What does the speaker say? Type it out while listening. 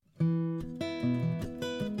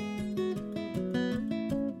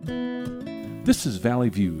This is Valley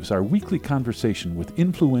Views, our weekly conversation with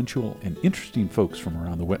influential and interesting folks from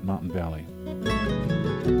around the Wet Mountain Valley.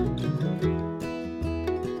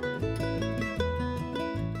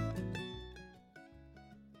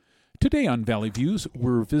 Today on Valley Views,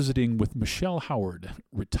 we're visiting with Michell Howard,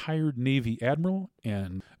 retired Navy Admiral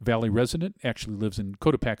and Valley resident, actually lives in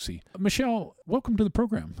Cotopaxi. Michell, welcome to the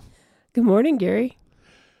program. Good morning, Gary.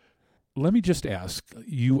 Let me just ask,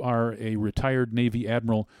 you are a retired Navy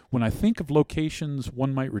Admiral. When I think of locations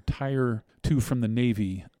one might retire to from the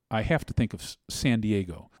Navy, I have to think of San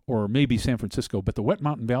Diego or maybe San Francisco, but the Wet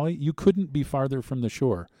Mountain Valley, you couldn't be farther from the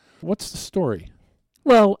shore. What's the story?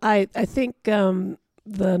 Well, I think the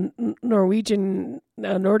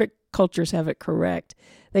Nordic cultures have it correct.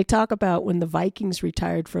 They talk about when the Vikings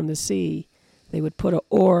retired from the sea, they would put an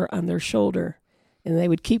oar on their shoulder and they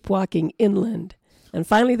would keep walking inland. And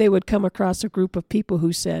finally, they would come across a group of people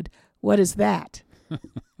who said, "What is that?"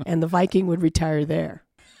 And the Viking would retire there.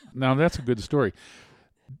 Now, that's a good story.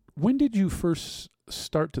 When did you first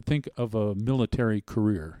start to think of a military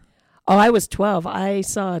career? Oh, I was 12. I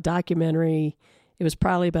saw a documentary. It was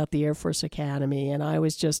probably about the Air Force Academy, and I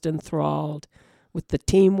was just enthralled with the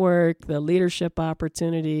teamwork, the leadership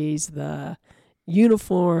opportunities, the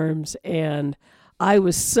uniforms, and I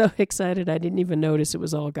was so excited I didn't even notice it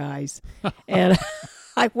was all guys. And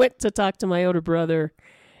I went to talk to my older brother,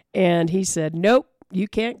 and he said, "Nope, you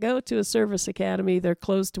can't go to a service academy. They're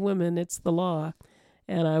closed to women. It's the law."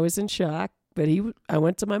 And I was in shock. But I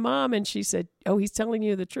went to my mom, and she said, "Oh, he's telling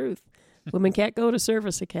you the truth. Women can't go to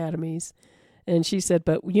service academies." And she said,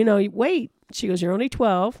 "But, wait." She goes, "You're only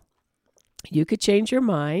 12. You could change your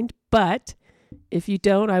mind. But if you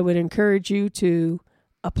don't, I would encourage you to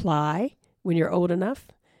apply when you're old enough,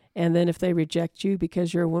 and then if they reject you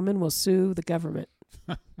because you're a woman, we'll sue the government."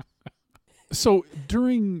 So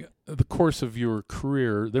during the course of your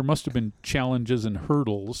career, there must have been challenges and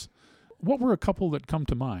hurdles. What were a couple that come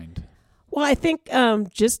to mind? Well, I think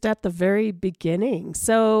just at the very beginning.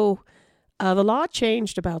 So the law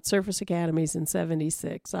changed about service academies in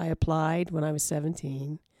 76. I applied when I was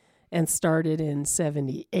 17 and started in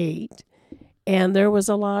 78. And there was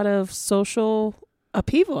a lot of social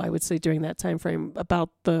upheaval, I would say, during that time frame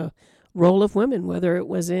about the role of women, whether it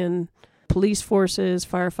was in police forces,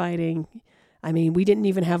 firefighting. I mean, we didn't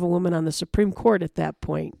even have a woman on the Supreme Court at that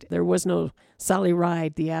point. There was no Sally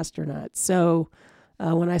Ride, the astronaut. So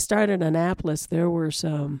when I started in Annapolis, there were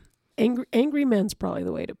some angry men's probably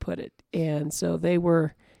the way to put it. And so they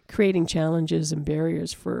were creating challenges and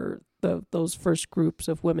barriers for those first groups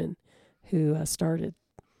of women who started.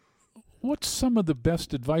 What's some of the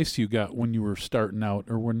best advice you got when you were starting out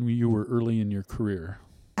or when you were early in your career?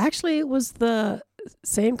 Actually, it was the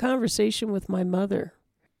same conversation with my mother.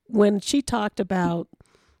 When she talked about,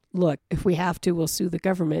 look, if we have to, we'll sue the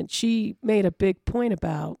government, she made a big point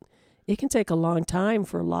about it can take a long time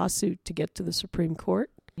for a lawsuit to get to the Supreme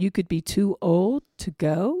Court. You could be too old to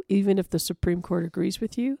go, even if the Supreme Court agrees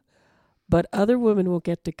with you, but other women will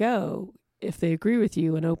get to go if they agree with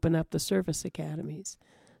you and open up the service academies.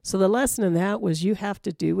 So the lesson in that was you have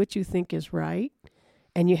to do what you think is right,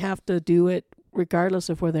 and you have to do it regardless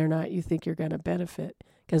of whether or not you think you're going to benefit,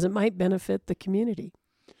 because it might benefit the community.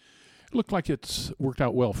 It looked like it's worked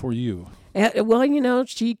out well for you. Well,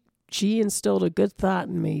 she instilled a good thought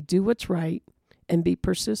in me. Do what's right and be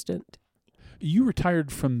persistent. You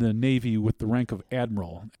retired from the Navy with the rank of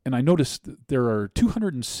Admiral, and I noticed that there are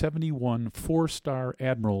 271 four-star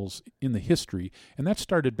admirals in the history, and that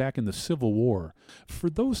started back in the Civil War.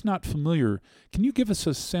 For those not familiar, can you give us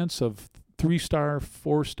a sense of 3-star,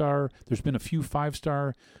 4-star, there's been a few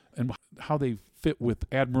 5-star, and how they fit with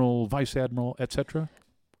Admiral, Vice Admiral, etc.?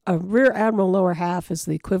 A Rear Admiral lower half is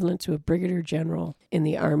the equivalent to a Brigadier General in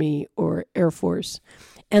the Army or Air Force.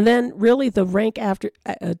 And then really the rank after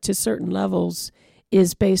to certain levels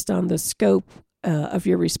is based on the scope of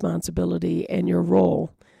your responsibility and your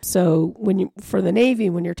role. So for the Navy,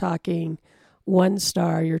 when you're talking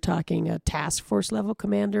 1-star, you're talking a task force level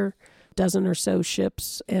commander, dozen or so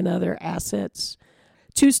ships and other assets.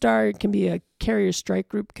 2-star can be a carrier strike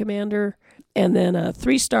group commander. And then a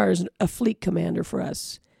 3-star is a fleet commander for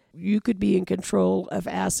us. You could be in control of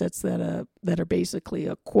assets that are basically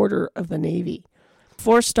a quarter of the Navy.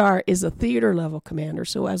 4-star is a theater level commander.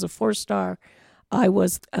 So as a 4-star, I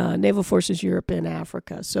was Naval Forces Europe and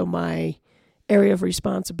Africa. So my area of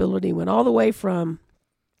responsibility went all the way from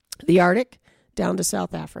the Arctic down to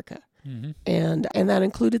South Africa. Mm-hmm. And that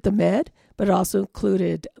included the Med, but it also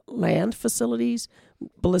included land facilities,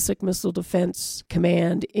 ballistic missile defense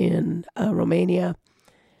command in Romania.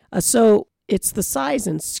 So it's the size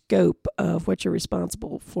and scope of what you're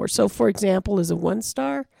responsible for. So, for example, as a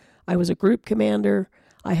 1-star, I was a group commander.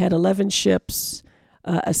 I had 11 ships,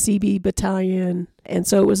 a CB battalion, and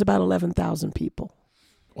so it was about 11,000 people.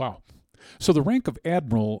 Wow. So the rank of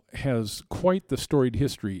admiral has quite the storied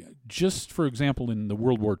history. Just for example, in the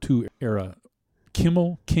World War II era,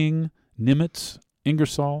 Kimmel, King, Nimitz,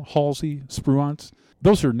 Ingersoll, Halsey, Spruance,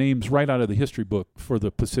 those are names right out of the history book for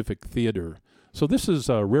the Pacific Theater. So this is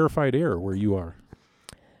a rarefied air where you are.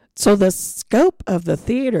 So the scope of the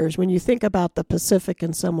theaters, when you think about the Pacific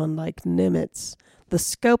and someone like Nimitz, the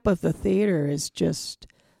scope of the theater is just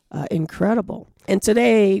incredible. And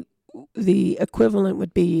today, the equivalent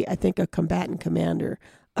would be, I think, a combatant commander,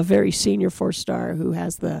 a very senior 4-star who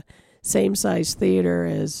has the same size theater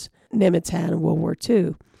as Nimitz had in World War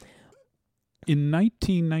II. In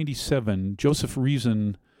 1997, Joseph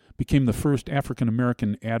Reason became the first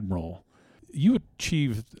African-American admiral. You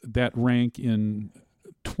achieved that rank in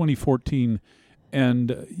 2014,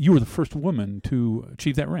 and you were the first woman to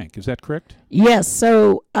achieve that rank. Is that correct? Yes.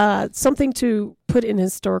 So something to put in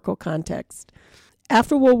historical context.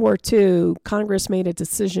 After World War II, Congress made a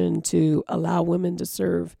decision to allow women to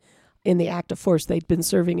serve in the active force. They'd been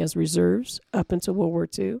serving as reserves up until World War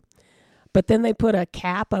II. But then they put a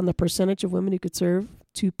cap on the percentage of women who could serve,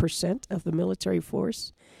 2% of the military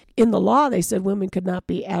force. In the law, they said women could not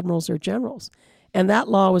be admirals or generals. And that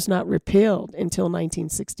law was not repealed until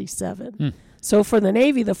 1967. So for the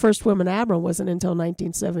Navy, the first woman admiral wasn't until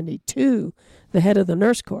 1972, the head of the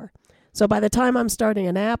Nurse Corps. So by the time I'm starting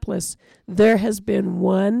Annapolis, there has been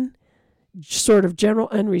one sort of general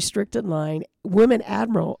unrestricted line, women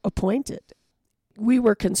admiral appointed. We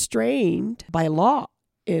were constrained by law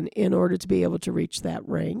in order to be able to reach that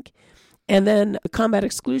rank. And then the combat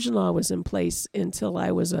exclusion law was in place until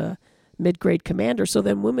I was a mid-grade commander. So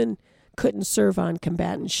then women couldn't serve on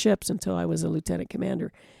combatant ships until I was a lieutenant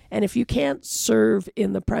commander. And if you can't serve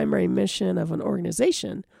in the primary mission of an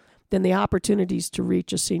organization, then the opportunities to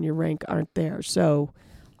reach a senior rank aren't there. So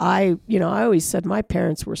I always said my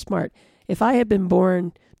parents were smart. If I had been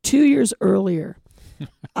born 2 years earlier,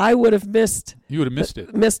 I would have missed. You would have missed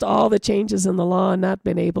it. Missed all the changes in the law and not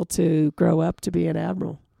been able to grow up to be an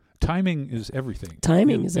admiral. Timing is everything.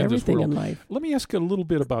 Timing is everything in life. Let me ask you a little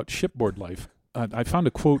bit about shipboard life. I found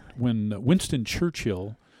a quote when Winston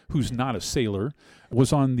Churchill, who's not a sailor,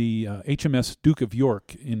 was on the HMS Duke of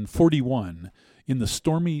York in 1941 in the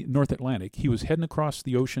stormy North Atlantic. He was heading across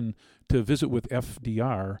the ocean to visit with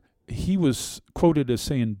FDR. He was quoted as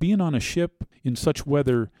saying, "Being on a ship in such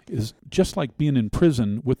weather is just like being in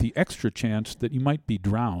prison with the extra chance that you might be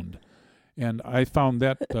drowned." And I found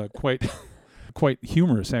that quite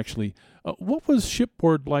humorous, actually. What was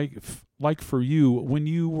shipboard like for you when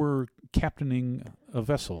you were captaining a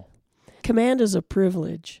vessel? Command is a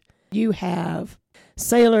privilege. You have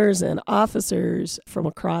sailors and officers from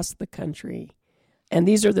across the country, and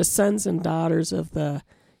these are the sons and daughters of the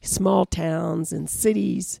small towns and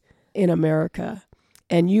cities in America,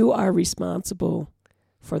 and you are responsible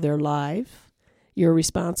for their life. You're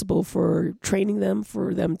responsible for training them,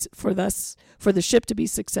 for the ship to be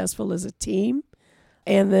successful as a team,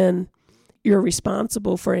 and then you're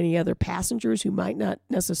responsible for any other passengers who might not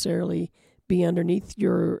necessarily be underneath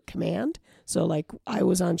your command. So like I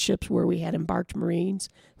was on ships where we had embarked Marines.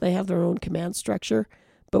 They have their own command structure,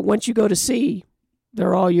 but once you go to sea,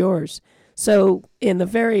 they're all yours. So in the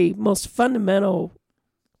very most fundamental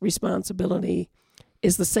responsibility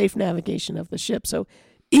is the safe navigation of the ship. So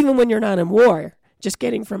even when you're not in war, just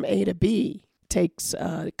getting from A to B takes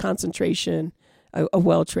concentration, a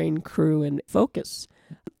well-trained crew, and focus.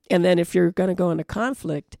 And then if you're going to go into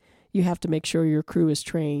conflict, you have to make sure your crew is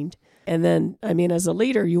trained. And then, as a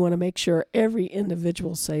leader, you want to make sure every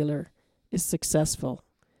individual sailor is successful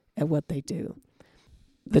at what they do.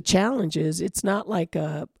 The challenge is it's not like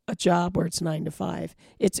a job where it's 9 to 5.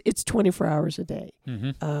 It's 24 hours a day.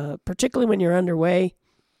 Mm-hmm. Particularly when you're underway,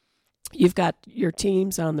 you've got your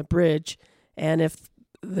teams on the bridge, and if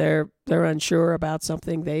they're unsure about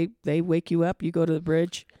something, they wake you up. You go to the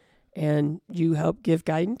bridge, and you help give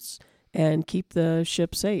guidance and keep the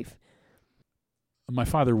ship safe. My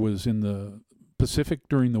father was in the Pacific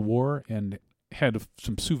during the war and had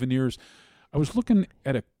some souvenirs. I was looking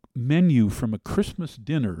at a menu from a Christmas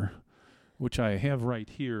dinner, which I have right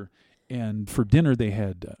here, and for dinner they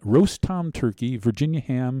had roast tom turkey, Virginia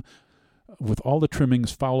ham with all the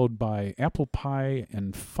trimmings, followed by apple pie,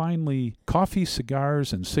 and finally coffee,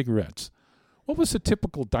 cigars, and cigarettes. What was the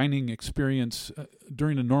typical dining experience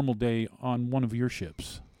during a normal day on one of your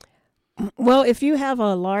ships? Well, if you have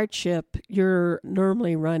a large ship, you're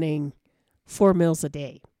normally running 4 meals a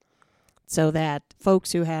day. So that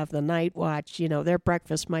folks who have the night watch, their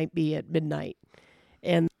breakfast might be at midnight.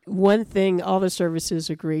 And one thing all the services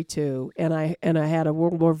agree to, and I had a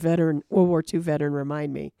World War II veteran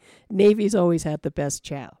remind me, Navy's always had the best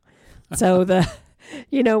chow. So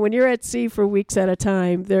when you're at sea for weeks at a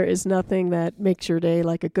time, there is nothing that makes your day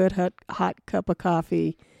like a good hot cup of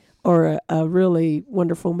coffee or a really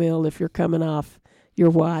wonderful meal if you're coming off your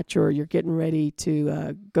watch or you're getting ready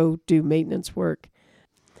to go do maintenance work.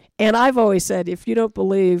 And I've always said, if you don't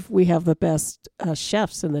believe we have the best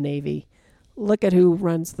chefs in the Navy, look at who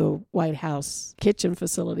runs the White House kitchen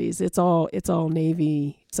facilities. It's all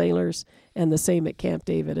Navy sailors, and the same at Camp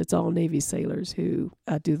David. It's all Navy sailors who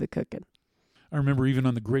do the cooking. I remember even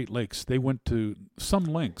on the Great Lakes, they went to some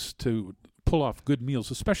lengths to pull off good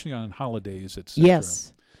meals, especially on holidays, etc.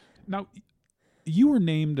 Yes. Now, you were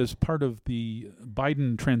named as part of the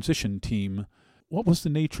Biden transition team. What was the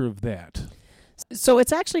nature of that? So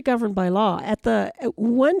it's actually governed by law.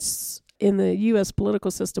 Once in the U.S. political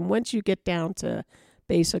system, once you get down to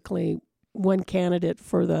basically one candidate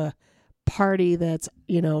for the party that's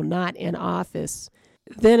not in office,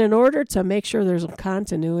 then in order to make sure there's a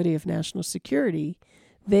continuity of national security,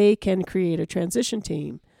 they can create a transition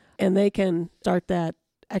team, and they can start that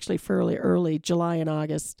actually fairly early. July and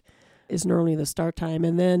August is normally the start time,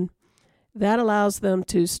 and then that allows them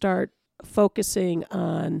to start focusing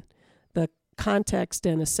on the context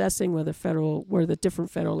and assessing where the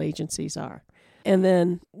different federal agencies are. And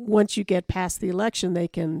then once you get past the election, they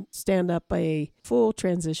can stand up a full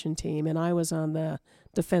transition team, and I was on the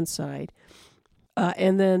defense side.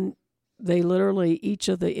 And then they literally, each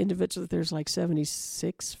of the individuals, there's like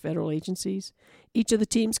 76 federal agencies, each of the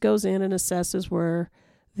teams goes in and assesses where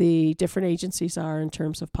the different agencies are in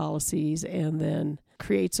terms of policies, and then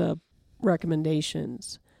creates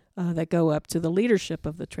recommendations that go up to the leadership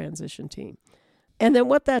of the transition team. And then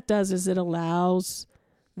what that does is it allows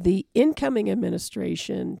the incoming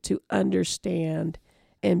administration to understand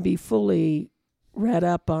and be fully read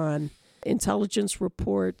up on intelligence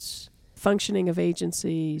reports, functioning of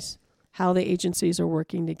agencies, how the agencies are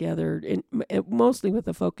working together, mostly with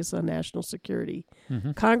a focus on national security.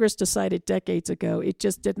 Mm-hmm. Congress decided decades ago it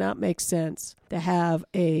just did not make sense to have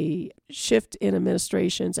a shift in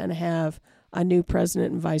administrations and have a new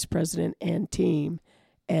president and vice president and team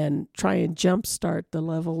and try and jumpstart the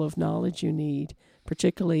level of knowledge you need,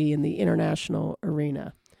 particularly in the international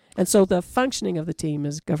arena. And so the functioning of the team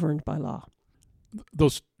is governed by law.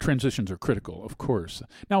 Those transitions are critical, of course.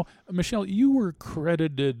 Now, Michelle, you were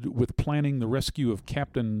credited with planning the rescue of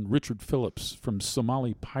Captain Richard Phillips from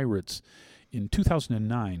Somali pirates in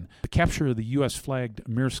 2009. The capture of the U.S.-flagged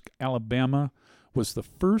Maersk, Alabama, was the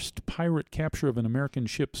first pirate capture of an American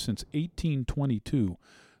ship since 1822.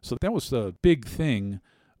 So that was the big thing.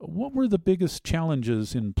 What were the biggest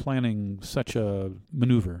challenges in planning such a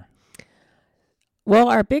maneuver? Well,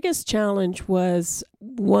 our biggest challenge was,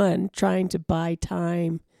 one, trying to buy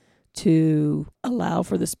time to allow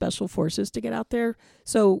for the special forces to get out there.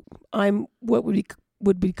 So I'm what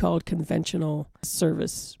would be called conventional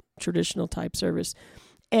service, traditional type service.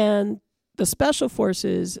 And the special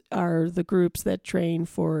forces are the groups that train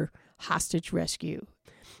for hostage rescue.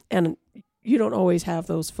 And you don't always have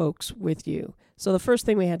those folks with you. So the first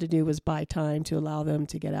thing we had to do was buy time to allow them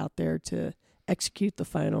to get out there to execute the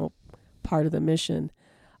final part of the mission.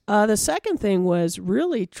 The second thing was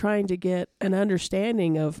really trying to get an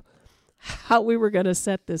understanding of how we were going to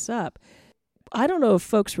set this up. I don't know if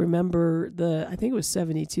folks remember I think it was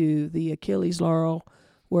 1972, the Achilles Laurel,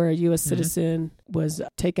 where a U.S. citizen was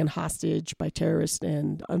taken hostage by terrorists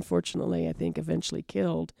and unfortunately, I think, eventually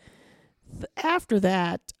killed. After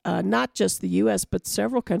that, not just the U.S., but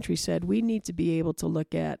several countries said we need to be able to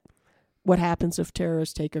look at what happens if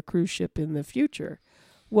terrorists take a cruise ship in the future.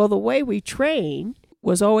 Well, the way we train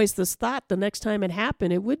was always this thought the next time it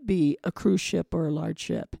happened, it would be a cruise ship or a large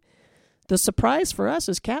ship. The surprise for us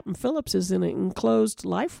is Captain Phillips is in an enclosed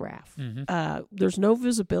life raft. Mm-hmm. There's no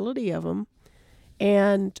visibility of him,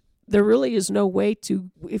 and there really is no way to,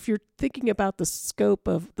 if you're thinking about the scope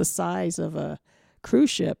of the size of a cruise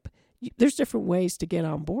ship, there's different ways to get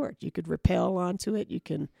on board. You could rappel onto it. You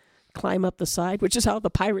can climb up the side, which is how the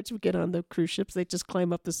pirates would get on the cruise ships. They just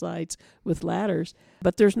climb up the sides with ladders.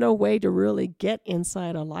 But there's no way to really get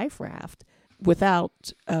inside a life raft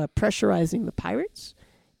without pressurizing the pirates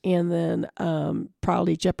and then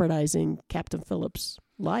probably jeopardizing Captain Phillips'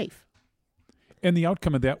 life. And the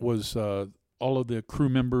outcome of that was all of the crew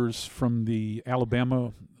members from the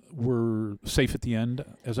Alabama were safe at the end,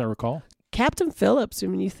 as I recall. Captain Phillips,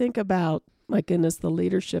 when you think about, my goodness, the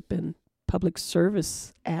leadership and public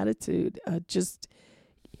service attitude,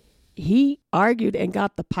 he argued and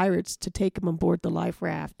got the pirates to take him aboard the life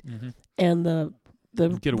raft. Mm-hmm. And the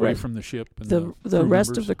get away from the ship. And the rest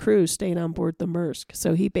members. of the crew stayed on board the Maersk.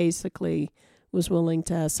 So he basically was willing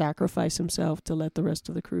to sacrifice himself to let the rest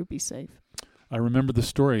of the crew be safe. I remember the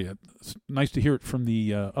story. It's nice to hear it from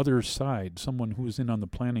the other side, someone who was in on the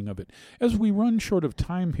planning of it. As we run short of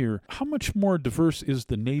time here, how much more diverse is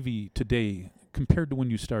the Navy today compared to when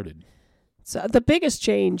you started? So the biggest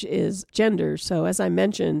change is gender. So as I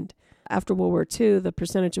mentioned, after World War II, the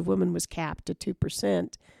percentage of women was capped at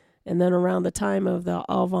 2%. And then around the time of the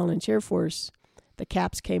all-volunteer force, the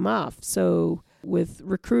caps came off. So with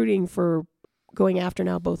recruiting for going after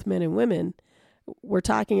now both men and women, we're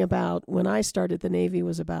talking about when I started the Navy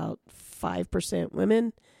was about 5%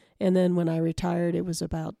 women. And then when I retired, it was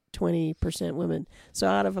about 20% women. So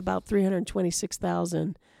out of about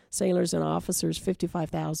 326,000 sailors and officers,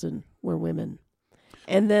 55,000 were women.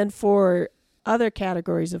 And then for other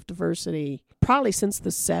categories of diversity, probably since the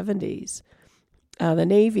 70s, the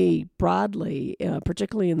Navy broadly,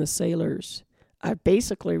 particularly in the sailors,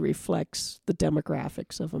 basically reflects the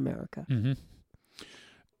demographics of America. Mm-hmm.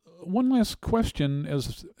 One last question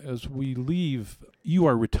as we leave. You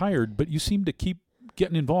are retired, but you seem to keep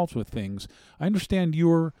getting involved with things. I understand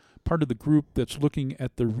you're part of the group that's looking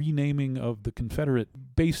at the renaming of the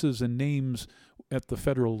Confederate bases and names at the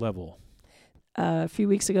federal level. A few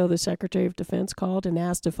weeks ago, the Secretary of Defense called and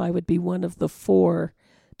asked if I would be one of the 4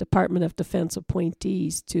 Department of Defense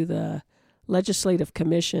appointees to the Legislative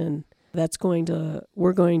Commission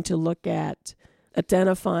we're going to look at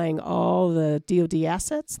identifying all the DoD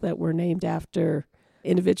assets that were named after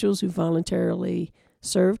individuals who voluntarily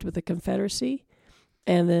served with the Confederacy,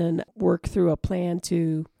 and then work through a plan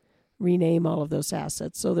to rename all of those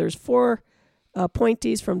assets. So there's 4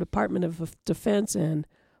 appointees from Department of Defense and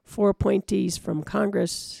 4 appointees from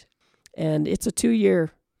Congress, and it's a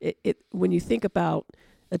 2-year. When you think about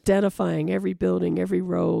identifying every building, every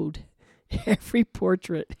road, every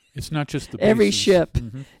portrait, it's not just the every bases. ship.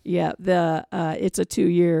 Mm-hmm. Yeah, it's a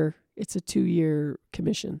 2-year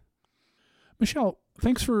commission. Michelle,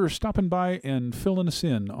 thanks for stopping by and filling us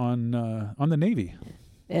in on the Navy.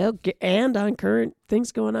 And on current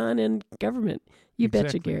things going on in government. You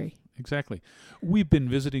Exactly. betcha, Gary. Exactly. We've been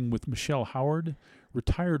visiting with Michelle Howard,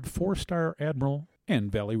 retired 4-star Admiral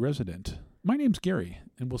and Valley resident. My name's Gary,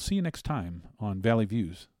 and we'll see you next time on Valley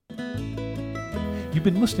Views. You've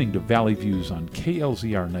been listening to Valley Views on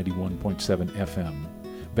KLZR 91.7 FM.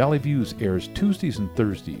 Valley Views airs Tuesdays and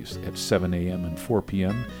Thursdays at 7 a.m. and 4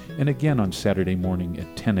 p.m. and again on Saturday morning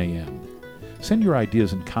at 10 a.m. Send your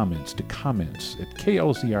ideas and comments to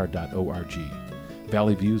comments@klzr.org.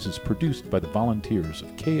 Valley Views is produced by the volunteers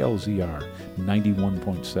of KLZR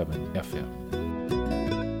 91.7 FM.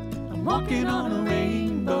 I'm walking on a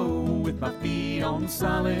rainbow with my feet on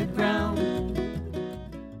solid ground.